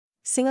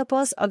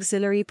Singapore's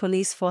auxiliary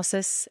police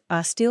forces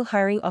are still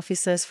hiring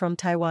officers from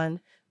Taiwan,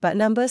 but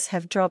numbers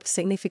have dropped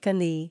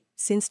significantly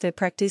since the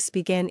practice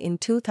began in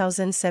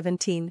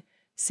 2017,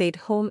 said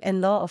Home and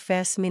Law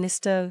Affairs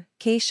Minister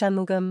K.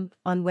 Shanmugam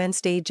on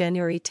Wednesday,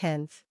 January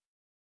 10.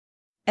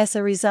 As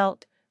a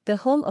result, the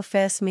Home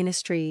Affairs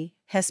Ministry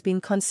has been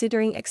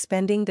considering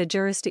expanding the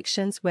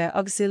jurisdictions where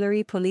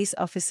auxiliary police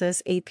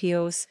officers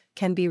 (APOs)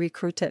 can be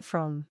recruited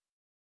from.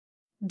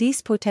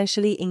 These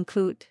potentially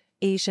include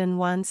Asian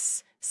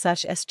ones,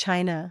 such as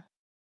China,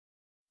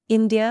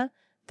 India,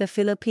 the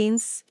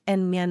Philippines,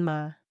 and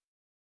Myanmar.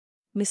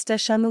 Mr.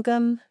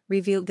 Shanmugam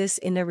revealed this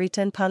in a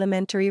written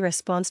parliamentary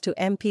response to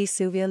MP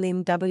Sylvia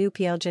Lim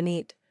WPL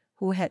Janet,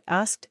 who had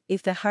asked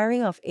if the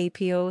hiring of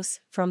APOs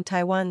from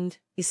Taiwan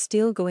is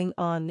still going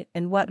on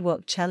and what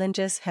work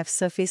challenges have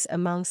surfaced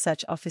among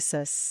such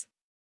officers.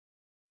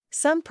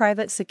 Some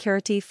private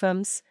security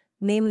firms,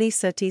 namely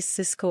Certis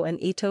Cisco and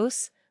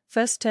Ethos,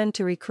 first turned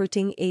to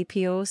recruiting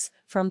APOs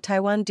from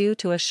Taiwan due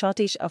to a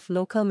shortage of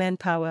local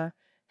manpower,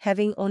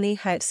 having only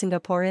hired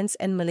Singaporeans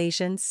and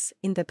Malaysians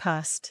in the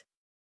past.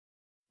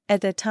 At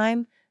the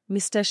time,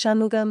 Mr.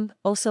 Shanmugam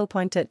also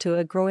pointed to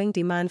a growing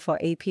demand for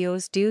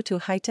APOs due to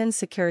heightened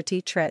security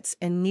threats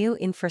and new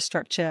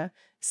infrastructure,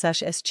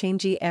 such as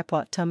Changi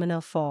Airport Terminal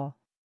 4.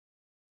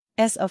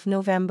 As of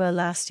November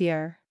last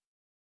year,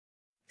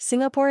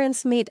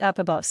 Singaporeans made up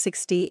about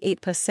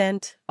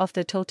 68% of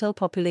the total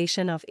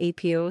population of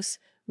APOs,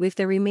 with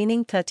the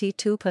remaining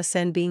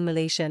 32% being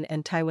Malaysian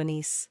and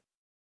Taiwanese.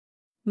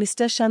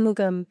 Mr.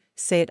 Shanmugam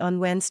said on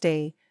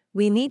Wednesday,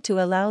 "We need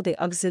to allow the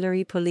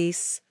auxiliary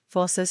police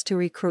forces to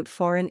recruit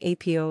foreign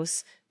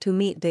APOs to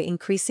meet the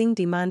increasing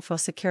demand for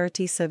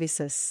security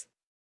services.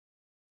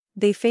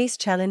 They face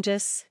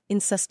challenges in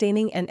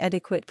sustaining an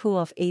adequate pool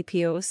of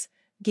APOs,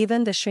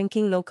 given the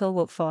shrinking local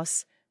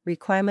workforce,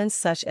 requirements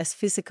such as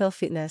physical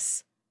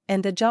fitness,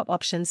 and the job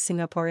options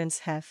Singaporeans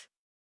have."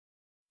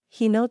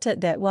 He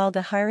noted that while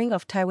the hiring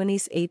of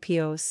Taiwanese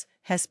APOs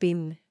has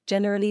been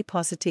generally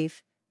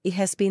positive, it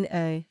has been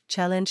a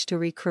challenge to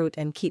recruit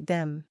and keep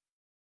them.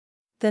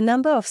 The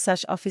number of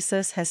such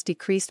officers has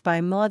decreased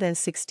by more than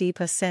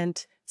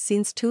 60%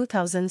 since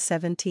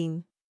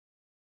 2017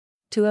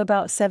 to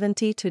about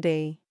 70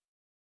 today.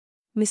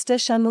 Mr.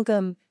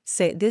 Shanmugam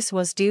said this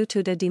was due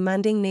to the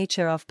demanding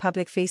nature of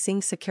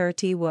public-facing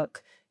security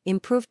work,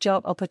 improved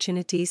job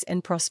opportunities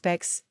and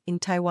prospects in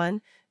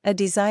Taiwan, a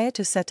desire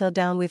to settle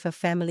down with a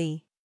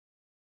family,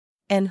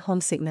 and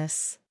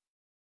homesickness.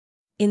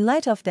 In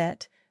light of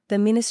that, the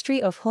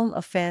Ministry of Home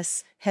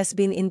Affairs has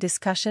been in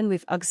discussion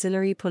with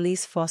auxiliary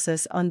police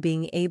forces on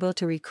being able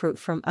to recruit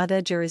from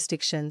other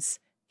jurisdictions,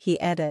 he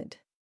added.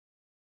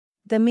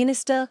 The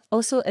minister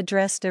also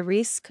addressed the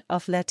risk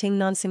of letting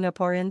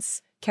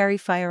non-Singaporeans carry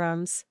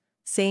firearms,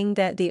 saying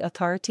that the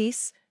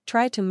authorities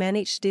try to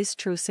manage this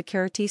through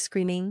security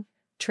screening,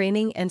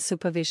 training and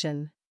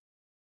supervision.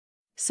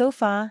 So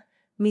far,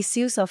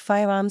 misuse of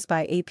firearms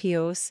by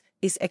APOs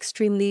is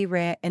extremely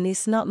rare and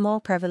is not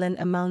more prevalent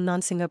among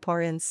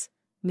non-Singaporeans,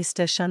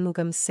 Mr.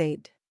 Shanmugam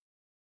said.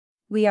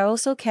 We are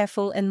also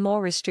careful and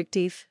more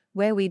restrictive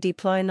where we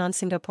deploy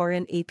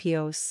non-Singaporean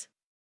APOs.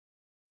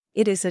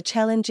 It is a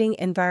challenging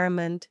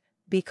environment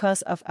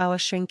because of our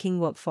shrinking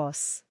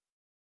workforce.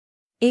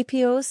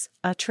 APOs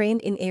are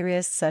trained in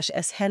areas such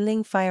as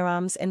handling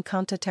firearms and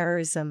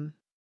counterterrorism.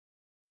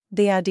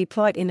 They are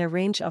deployed in a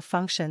range of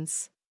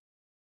functions,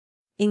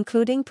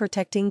 including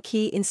protecting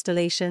key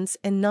installations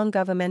and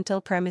non-governmental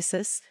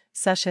premises,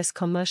 such as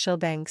commercial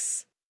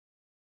banks.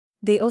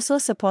 They also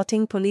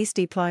supporting police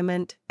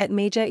deployment at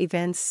major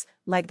events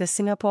like the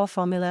Singapore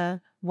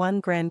Formula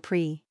 1 Grand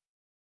Prix.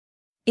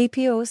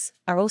 APOs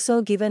are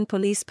also given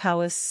police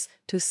powers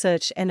to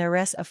search and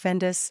arrest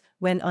offenders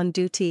when on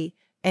duty,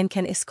 and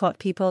can escort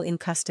people in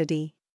custody.